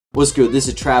What's good? This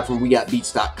is Trav from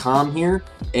WeGotBeats.com here,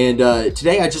 and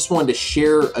today I just wanted to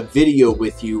share a video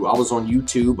with you. I was on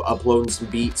YouTube uploading some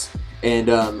beats, and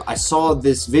I saw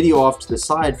this video off to the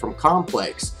side from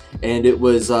Complex, and it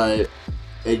was a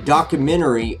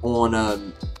documentary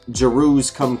on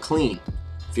Jeru's Come Clean.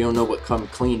 If you don't know what Come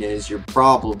Clean is, you're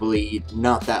probably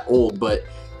not that old, but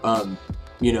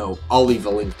you know, I'll leave a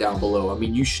link down below. I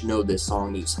mean, you should know this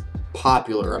song. It's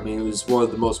popular. I mean, it was one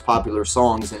of the most popular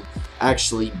songs, and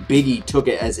actually Biggie took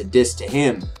it as a diss to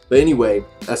him. But anyway,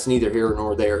 that's neither here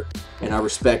nor there, and I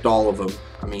respect all of them.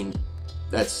 I mean,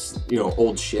 that's, you know,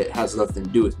 old shit, has nothing to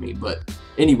do with me. But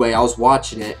anyway, I was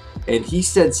watching it, and he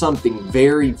said something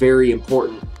very, very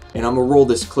important, and I'm gonna roll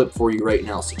this clip for you right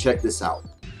now, so check this out.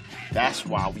 That's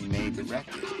why we made the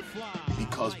record,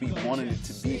 because we wanted it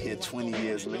to be here 20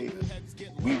 years later.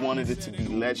 We wanted it to be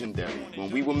legendary. When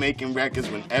we were making records,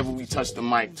 whenever we touched the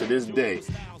mic to this day,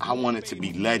 I want it to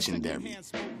be legendary.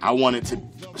 I want it to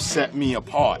set me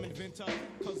apart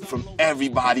from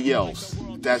everybody else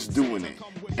that's doing it.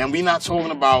 And we're not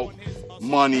talking about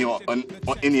money or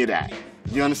any of that.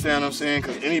 You understand what I'm saying?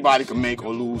 Because anybody can make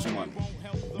or lose money.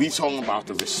 We talking about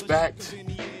the respect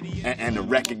and the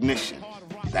recognition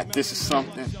that this is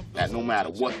something that no matter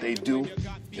what they do,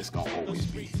 it's gonna always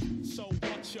be.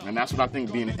 And that's what I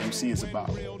think being an MC is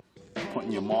about,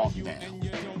 putting your mark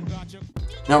down.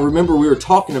 Now remember, we were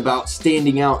talking about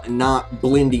standing out and not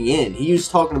blending in. He was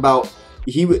talking about,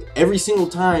 every single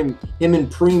time him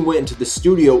and Premo went into the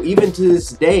studio, even to this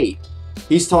day,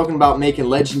 he's talking about making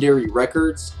legendary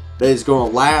records that is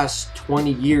gonna last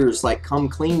 20 years like Come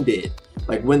Clean did.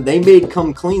 Like, when they made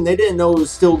Come Clean, they didn't know it was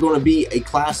still going to be a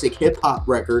classic hip-hop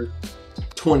record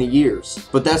 20 years.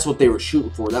 But that's what they were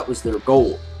shooting for. That was their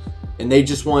goal. And they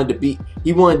just wanted to be,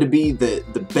 he wanted to be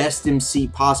the best MC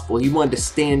possible. He wanted to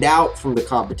stand out from the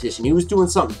competition. He was doing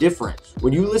something different.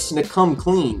 When you listen to Come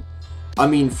Clean, I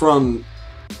mean, from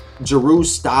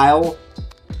Jeru's style,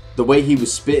 the way he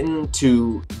was spitting,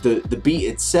 to the beat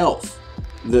itself.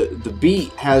 The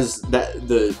beat has that,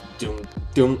 the doom,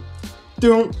 doom,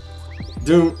 doom,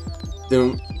 doom,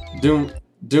 doom, doom,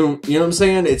 doom. You know what I'm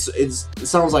saying? It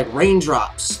sounds like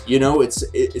raindrops. You know, it's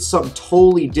something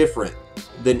totally different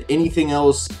than anything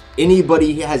else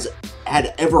anybody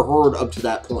had ever heard up to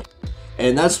that point.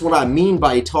 And that's what I mean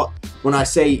by when I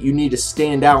say you need to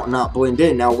stand out and not blend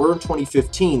in. Now, we're in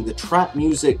 2015. The trap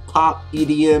music, pop,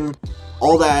 EDM,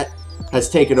 all that has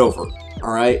taken over.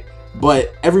 All right,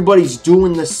 but everybody's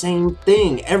doing the same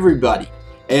thing. Everybody.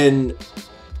 And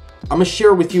I'm gonna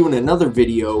share with you in another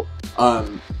video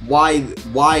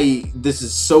why this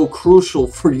is so crucial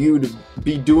for you to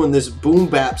be doing this boom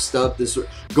bap stuff, this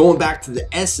going back to the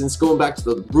essence, going back to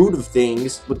the root of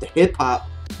things with the hip hop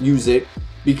music,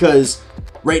 because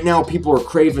right now people are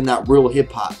craving that real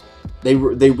hip hop. They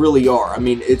really are. I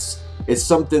mean, it's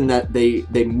something that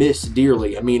they miss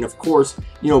dearly. I mean, of course,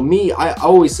 you know, me, I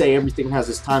always say everything has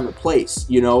its time and place.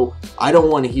 You know, I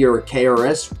don't want to hear a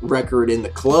KRS record in the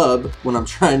club when I'm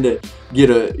trying to get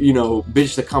a, you know,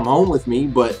 bitch to come home with me.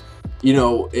 But, you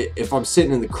know, if I'm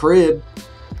sitting in the crib,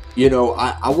 you know,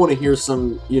 I want to hear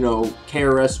some, you know,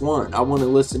 KRS-One. I want to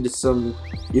listen to some,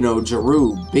 you know,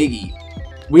 Jeru, Biggie.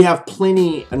 We have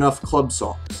plenty enough club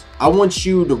songs. I want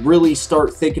you to really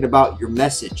start thinking about your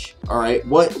message. All right,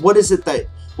 what is it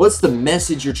what's the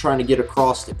message you're trying to get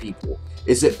across to people?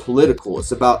 Is it political?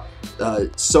 It's about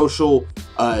social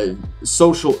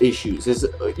issues. Is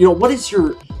it, you know, what is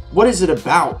it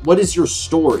about? What is your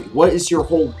story? What is your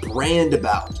whole brand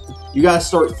about? You gotta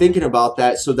start thinking about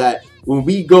that, so that when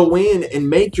we go in and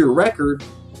make your record,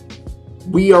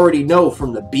 we already know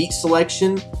from the beat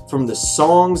selection, from the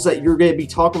songs that you're going to be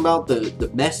talking about,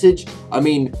 the message. I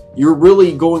mean, you're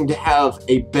really going to have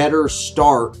a better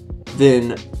start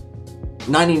than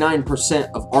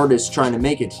 99% of artists trying to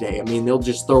make it today. I mean, they'll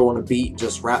just throw on a beat and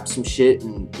just rap some shit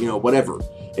and, you know, whatever.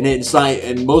 And it's not,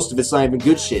 and most of it's not even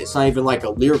good shit. It's not even like a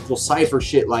lyrical cipher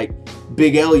shit like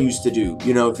Big L used to do.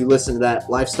 You know, if you listen to that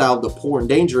Lifestyle of the Poor and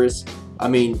Dangerous, I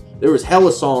mean, there was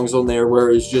hella songs on there where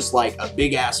it's just like a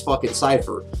big ass fucking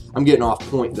cipher. I'm getting off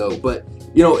point though, but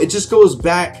you know, it just goes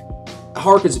back,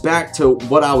 harkens back to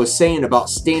what I was saying about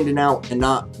standing out and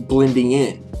not blending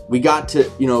in. We got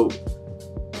to, you know,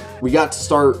 we got to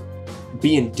start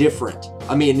being different.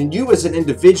 I mean, and you as an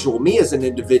individual, me as an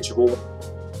individual,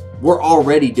 we're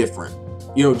already different.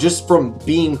 You know, just from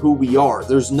being who we are.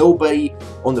 There's nobody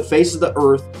on the face of the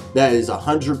earth that is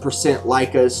 100%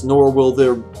 like us, nor will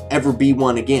there ever be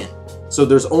one again. So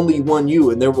there's only one you,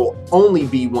 and there will only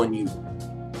be one you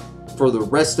for the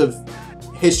rest of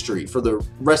history, for the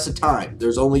rest of time.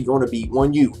 There's only going to be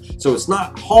one you. So it's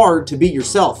not hard to be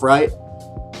yourself, right?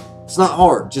 It's not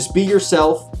hard. Just be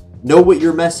yourself. know what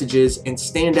your message is, and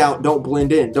stand out. Don't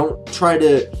blend in. Don't try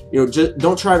to,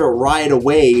 don't try to ride a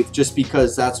wave just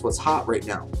because that's what's hot right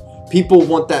now. People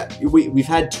want that. We've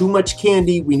had too much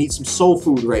candy. We need some soul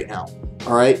food right now.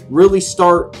 All right, really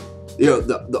start.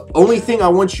 The only thing I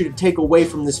want you to take away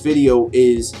from this video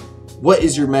is, what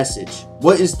is your message?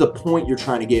 What is the point you're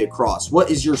trying to get across? What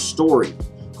is your story?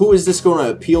 Who is this going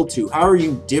to appeal to? How are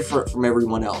you different from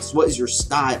everyone else? What is your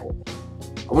style?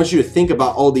 I want you to think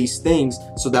about all these things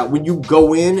so that when you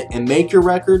go in and make your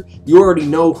record, you already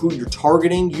know who you're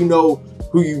targeting. You know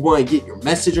who you want to get your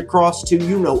message across to.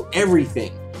 You know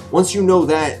everything. Once you know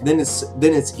that, then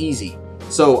it's easy.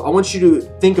 So I want you to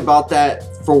think about that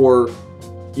for,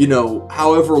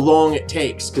 however long it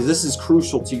takes, because this is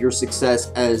crucial to your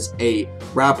success as a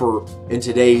rapper in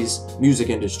today's music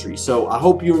industry. So I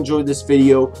hope you enjoyed this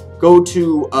video. Go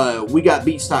to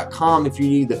WeGotBeats.com if you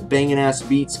need the banging ass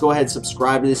beats. Go ahead,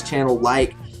 subscribe to this channel,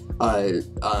 like,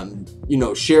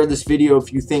 share this video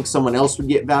if you think someone else would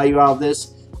get value out of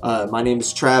this. My name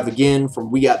is Trav again from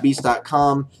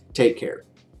WeGotBeats.com. Take care.